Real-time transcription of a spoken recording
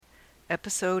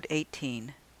Episode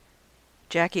 18.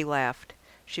 Jackie laughed.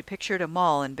 She pictured a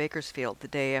mall in Bakersfield the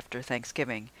day after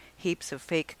Thanksgiving. Heaps of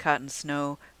fake cotton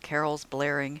snow, carols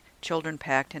blaring, children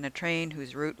packed in a train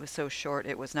whose route was so short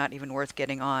it was not even worth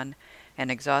getting on, an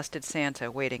exhausted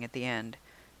Santa waiting at the end.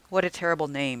 What a terrible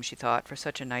name, she thought, for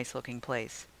such a nice-looking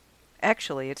place.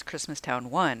 Actually, it's Christmastown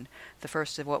 1, the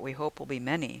first of what we hope will be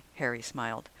many, Harry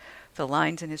smiled. The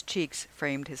lines in his cheeks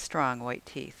framed his strong white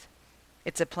teeth.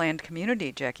 It's a planned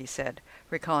community, Jackie said,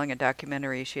 recalling a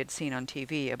documentary she had seen on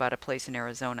TV about a place in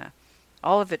Arizona.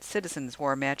 All of its citizens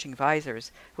wore matching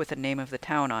visors with the name of the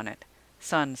town on it.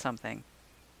 Sun something.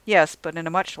 Yes, but in a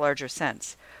much larger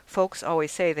sense. Folks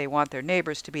always say they want their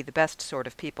neighbors to be the best sort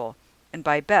of people, and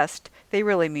by best, they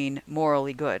really mean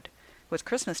morally good. With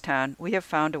Christmastown, we have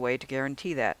found a way to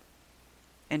guarantee that.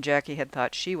 And Jackie had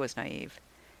thought she was naive.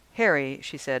 Harry,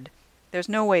 she said, there's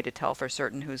no way to tell for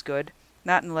certain who's good.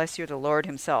 Not unless you're the Lord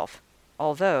himself.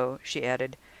 Although, she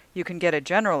added, you can get a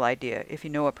general idea if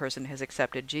you know a person has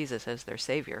accepted Jesus as their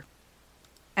savior.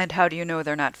 And how do you know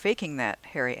they're not faking that?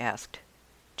 Harry asked.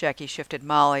 Jackie shifted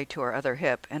Molly to her other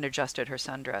hip and adjusted her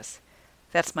sundress.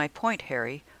 That's my point,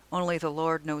 Harry. Only the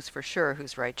Lord knows for sure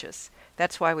who's righteous.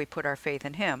 That's why we put our faith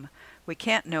in him. We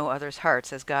can't know others'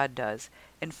 hearts as God does.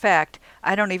 In fact,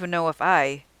 I don't even know if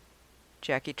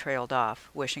Jackie trailed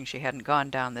off, wishing she hadn't gone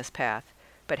down this path.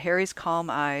 But Harry's calm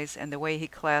eyes and the way he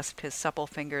clasped his supple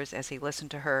fingers as he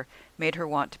listened to her made her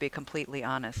want to be completely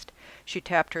honest. She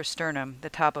tapped her sternum, the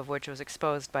top of which was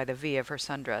exposed by the V of her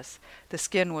sundress. The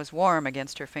skin was warm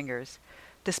against her fingers.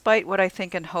 Despite what I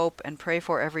think and hope and pray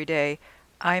for every day,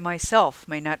 I myself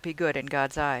may not be good in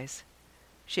God's eyes.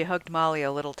 She hugged Molly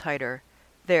a little tighter.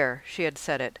 There, she had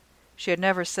said it. She had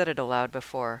never said it aloud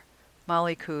before.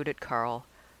 Molly cooed at Carl.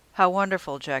 How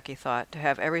wonderful, Jackie thought, to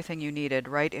have everything you needed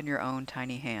right in your own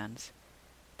tiny hands.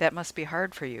 That must be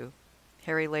hard for you.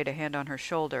 Harry laid a hand on her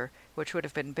shoulder, which would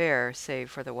have been bare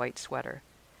save for the white sweater.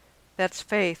 That's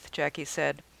faith, Jackie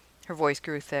said. Her voice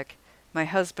grew thick. My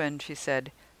husband, she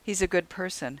said, he's a good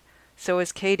person. So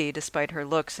is Katie, despite her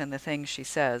looks and the things she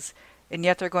says. And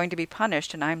yet they're going to be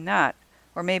punished, and I'm not.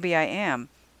 Or maybe I am.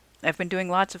 I've been doing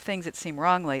lots of things that seem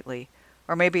wrong lately.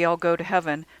 Or maybe I'll go to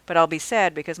heaven, but I'll be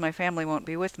sad because my family won't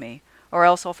be with me. Or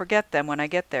else I'll forget them when I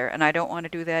get there, and I don't want to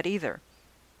do that either.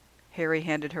 Harry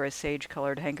handed her a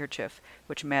sage-colored handkerchief,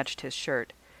 which matched his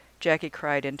shirt. Jackie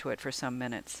cried into it for some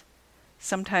minutes.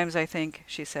 Sometimes I think,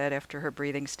 she said after her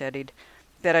breathing steadied,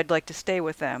 that I'd like to stay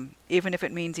with them, even if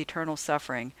it means eternal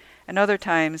suffering. And other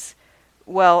times,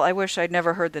 well, I wish I'd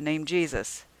never heard the name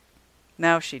Jesus.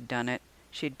 Now she'd done it.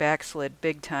 She'd backslid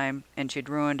big time, and she'd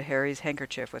ruined Harry's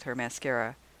handkerchief with her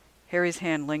mascara. Harry's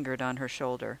hand lingered on her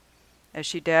shoulder. As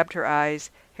she dabbed her eyes,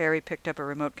 Harry picked up a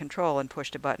remote control and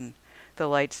pushed a button. The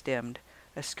lights dimmed.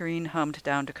 A screen hummed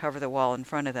down to cover the wall in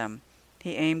front of them.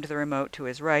 He aimed the remote to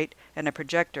his right, and a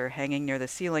projector hanging near the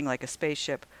ceiling like a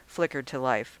spaceship flickered to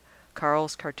life.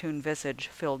 Carl's cartoon visage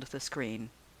filled the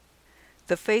screen.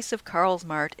 The face of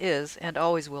Carlsmart is, and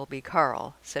always will be,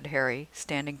 Carl, said Harry,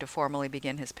 standing to formally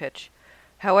begin his pitch.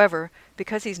 However,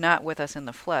 because he's not with us in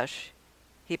the flesh—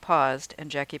 He paused,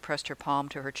 and Jackie pressed her palm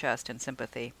to her chest in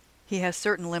sympathy. He has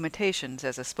certain limitations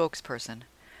as a spokesperson.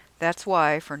 That's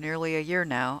why, for nearly a year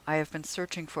now, I have been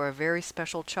searching for a very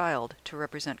special child to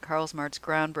represent Carlsmart's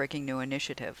groundbreaking new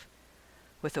initiative.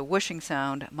 With a whooshing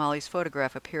sound, Molly's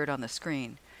photograph appeared on the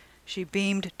screen. She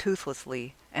beamed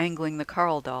toothlessly, angling the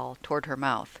Carl doll toward her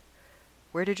mouth.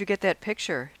 Where did you get that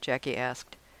picture? Jackie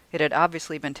asked. It had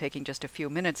obviously been taken just a few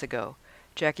minutes ago.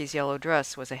 Jackie's yellow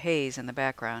dress was a haze in the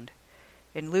background.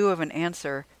 In lieu of an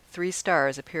answer, 3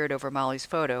 stars appeared over Molly's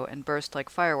photo and burst like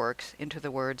fireworks into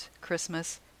the words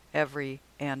Christmas every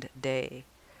and day.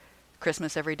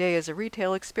 Christmas every day is a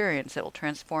retail experience that will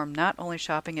transform not only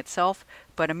shopping itself,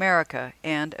 but America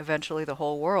and eventually the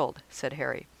whole world, said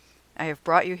Harry. I have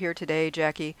brought you here today,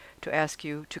 Jackie, to ask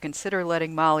you to consider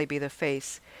letting Molly be the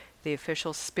face, the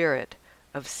official spirit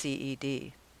of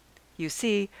CED. You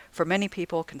see, for many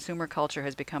people, consumer culture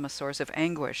has become a source of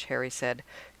anguish, Harry said,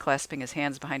 clasping his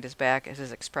hands behind his back as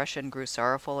his expression grew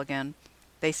sorrowful again.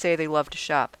 They say they love to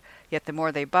shop, yet the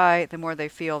more they buy, the more they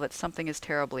feel that something is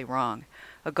terribly wrong.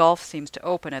 A gulf seems to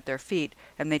open at their feet,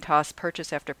 and they toss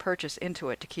purchase after purchase into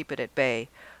it to keep it at bay.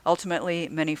 Ultimately,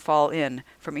 many fall in,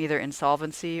 from either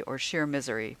insolvency or sheer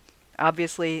misery.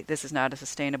 Obviously, this is not a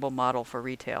sustainable model for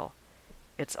retail.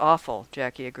 It's awful,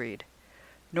 Jackie agreed.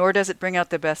 Nor does it bring out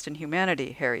the best in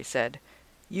humanity, Harry said.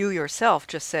 You yourself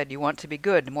just said you want to be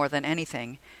good more than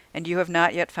anything, and you have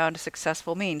not yet found a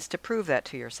successful means to prove that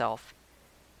to yourself.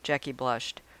 Jackie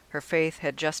blushed. Her faith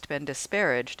had just been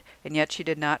disparaged, and yet she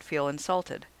did not feel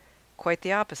insulted. Quite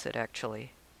the opposite,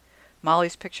 actually.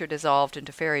 Molly's picture dissolved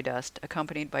into fairy dust,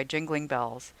 accompanied by jingling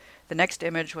bells. The next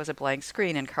image was a blank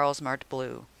screen in Carlsmart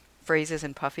blue. Phrases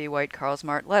in puffy white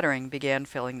Carlsmart lettering began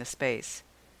filling the space.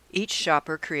 Each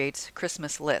shopper creates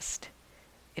Christmas list.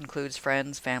 Includes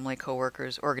friends, family,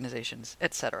 coworkers, organizations,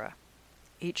 etc.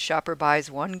 Each shopper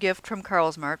buys one gift from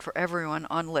Carlsmart for everyone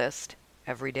on list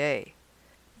every day.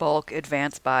 Bulk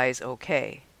advance buys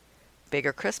okay.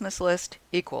 Bigger Christmas list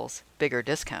equals bigger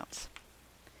discounts.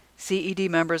 CED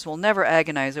members will never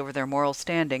agonize over their moral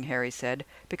standing, Harry said,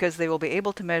 because they will be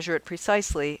able to measure it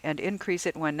precisely and increase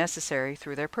it when necessary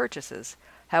through their purchases.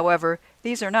 However,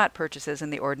 these are not purchases in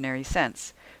the ordinary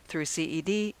sense. Through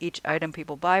CED, each item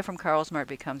people buy from Carlsmart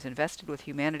becomes invested with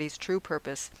humanity's true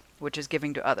purpose, which is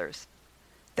giving to others.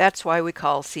 That's why we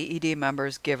call CED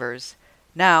members givers.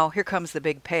 Now, here comes the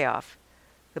big payoff.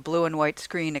 The blue and white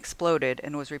screen exploded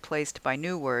and was replaced by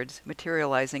new words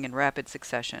materializing in rapid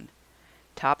succession.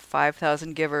 Top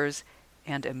 5,000 givers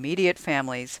and immediate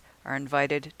families are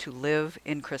invited to live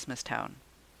in Christmastown.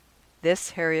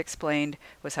 This, Harry explained,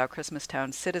 was how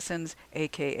Christmastown's citizens,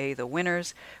 aka the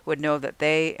winners, would know that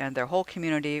they and their whole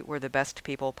community were the best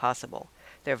people possible.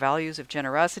 Their values of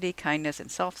generosity, kindness, and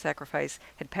self-sacrifice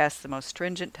had passed the most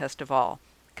stringent test of all,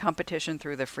 competition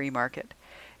through the free market.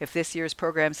 If this year's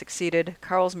program succeeded,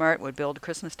 Carlsmart would build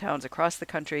Christmastowns across the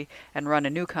country and run a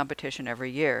new competition every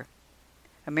year.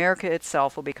 America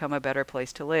itself will become a better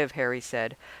place to live, Harry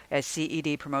said, as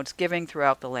CED promotes giving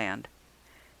throughout the land.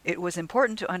 It was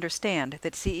important to understand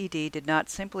that CED did not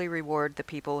simply reward the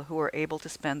people who were able to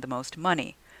spend the most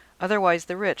money. Otherwise,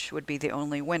 the rich would be the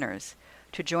only winners.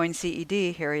 To join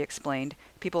CED, Harry explained,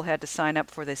 people had to sign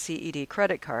up for the CED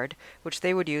credit card, which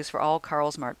they would use for all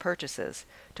Carlsmart purchases.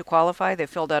 To qualify, they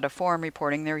filled out a form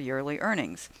reporting their yearly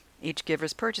earnings. Each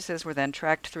giver's purchases were then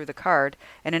tracked through the card,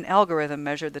 and an algorithm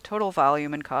measured the total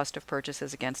volume and cost of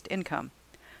purchases against income.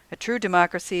 A true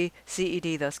democracy,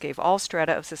 CED thus gave all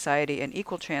strata of society an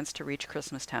equal chance to reach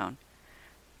Christmastown.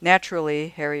 Naturally,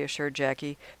 Harry assured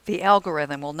Jackie, the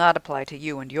algorithm will not apply to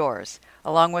you and yours.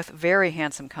 Along with very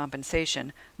handsome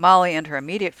compensation, Molly and her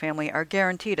immediate family are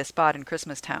guaranteed a spot in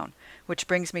Christmastown, which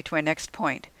brings me to my next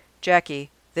point.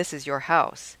 Jackie, this is your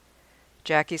house.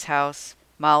 Jackie's house,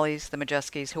 Molly's, the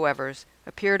Majewskis', whoever's,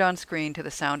 appeared on screen to the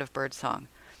sound of birdsong.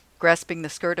 Grasping the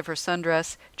skirt of her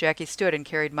sundress, Jackie stood and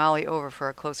carried Molly over for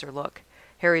a closer look.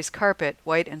 Harry's carpet,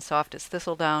 white and soft as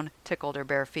thistledown, tickled her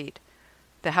bare feet.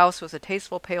 The house was a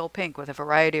tasteful pale pink with a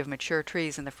variety of mature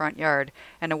trees in the front yard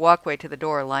and a walkway to the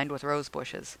door lined with rose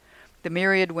bushes. The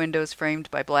myriad windows framed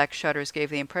by black shutters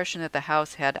gave the impression that the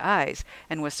house had eyes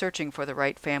and was searching for the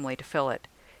right family to fill it.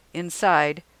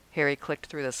 Inside, Harry clicked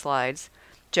through the slides,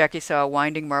 Jackie saw a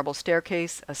winding marble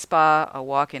staircase, a spa, a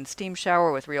walk-in steam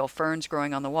shower with real ferns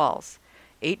growing on the walls.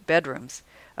 8 bedrooms.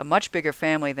 A much bigger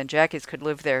family than Jackie's could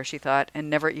live there, she thought, and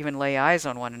never even lay eyes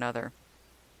on one another.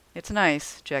 It's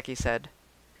nice, Jackie said.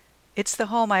 It's the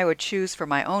home I would choose for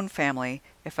my own family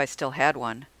if I still had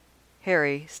one.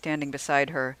 Harry, standing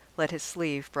beside her, let his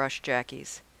sleeve brush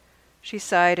Jackie's. She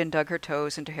sighed and dug her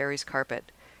toes into Harry's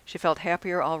carpet. She felt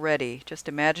happier already, just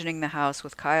imagining the house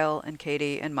with Kyle and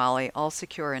Katie and Molly all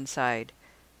secure inside,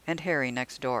 and Harry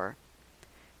next door.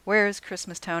 "Where is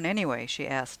Christmastown anyway?" she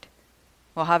asked.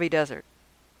 "Mojave Desert."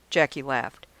 Jackie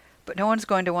laughed. "But no one's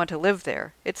going to want to live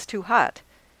there. It's too hot."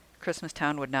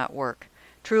 Christmastown would not work.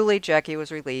 Truly, Jackie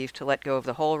was relieved to let go of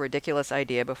the whole ridiculous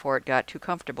idea before it got too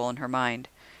comfortable in her mind.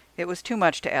 It was too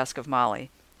much to ask of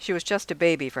Molly. She was just a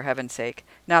baby, for heaven's sake,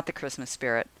 not the Christmas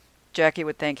spirit. Jackie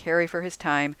would thank Harry for his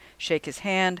time, shake his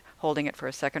hand, holding it for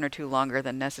a second or two longer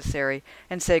than necessary,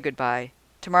 and say goodbye.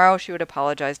 Tomorrow she would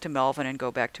apologize to Melvin and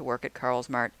go back to work at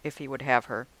Carlsmart, if he would have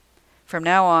her. From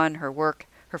now on, her work,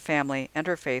 her family, and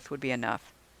her faith would be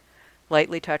enough.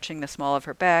 Lightly touching the small of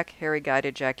her back, Harry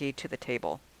guided Jackie to the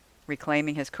table.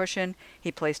 Reclaiming his cushion,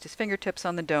 he placed his fingertips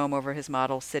on the dome over his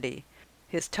model city.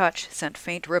 His touch sent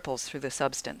faint ripples through the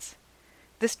substance.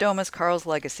 "This dome is Carl's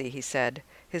legacy," he said.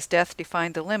 "His death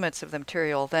defined the limits of the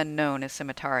material then known as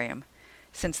Cemeterium.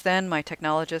 Since then, my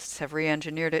technologists have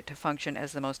re-engineered it to function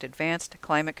as the most advanced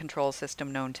climate control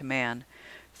system known to man.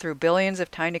 Through billions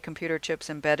of tiny computer chips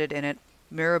embedded in it,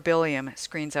 Mirabilium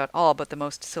screens out all but the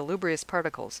most salubrious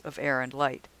particles of air and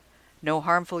light. No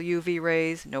harmful UV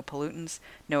rays, no pollutants,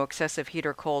 no excessive heat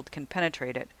or cold can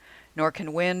penetrate it, nor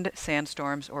can wind,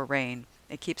 sandstorms, or rain.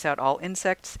 It keeps out all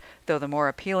insects, though the more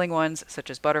appealing ones, such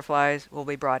as butterflies, will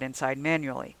be brought inside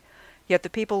manually. Yet the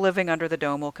people living under the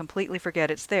dome will completely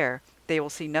forget it's there. They will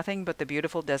see nothing but the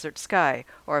beautiful desert sky,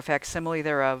 or a facsimile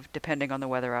thereof, depending on the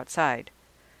weather outside."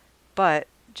 "But,"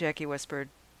 Jackie whispered,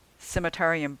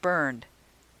 "Cemeterium burned."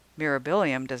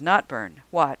 "Mirabilium does not burn.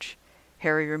 Watch."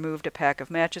 Harry removed a pack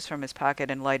of matches from his pocket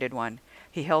and lighted one.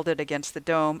 He held it against the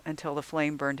dome until the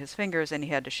flame burned his fingers and he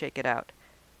had to shake it out.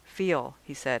 "Feel,"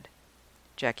 he said.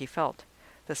 Jackie felt.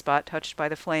 The spot touched by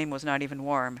the flame was not even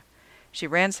warm. She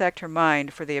ransacked her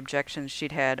mind for the objections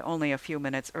she'd had only a few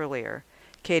minutes earlier.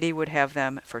 Katie would have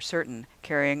them, for certain,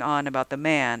 carrying on about the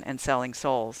man and selling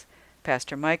souls.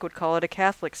 Pastor Mike would call it a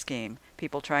Catholic scheme,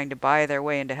 people trying to buy their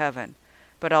way into heaven.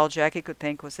 But all Jackie could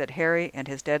think was that Harry and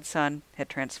his dead son had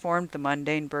transformed the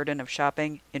mundane burden of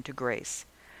shopping into grace.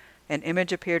 An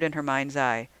image appeared in her mind's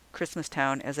eye,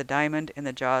 Christmastown as a diamond in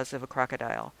the jaws of a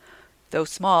crocodile. Though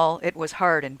small, it was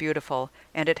hard and beautiful,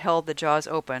 and it held the jaws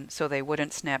open so they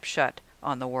wouldn't snap shut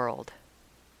on the world.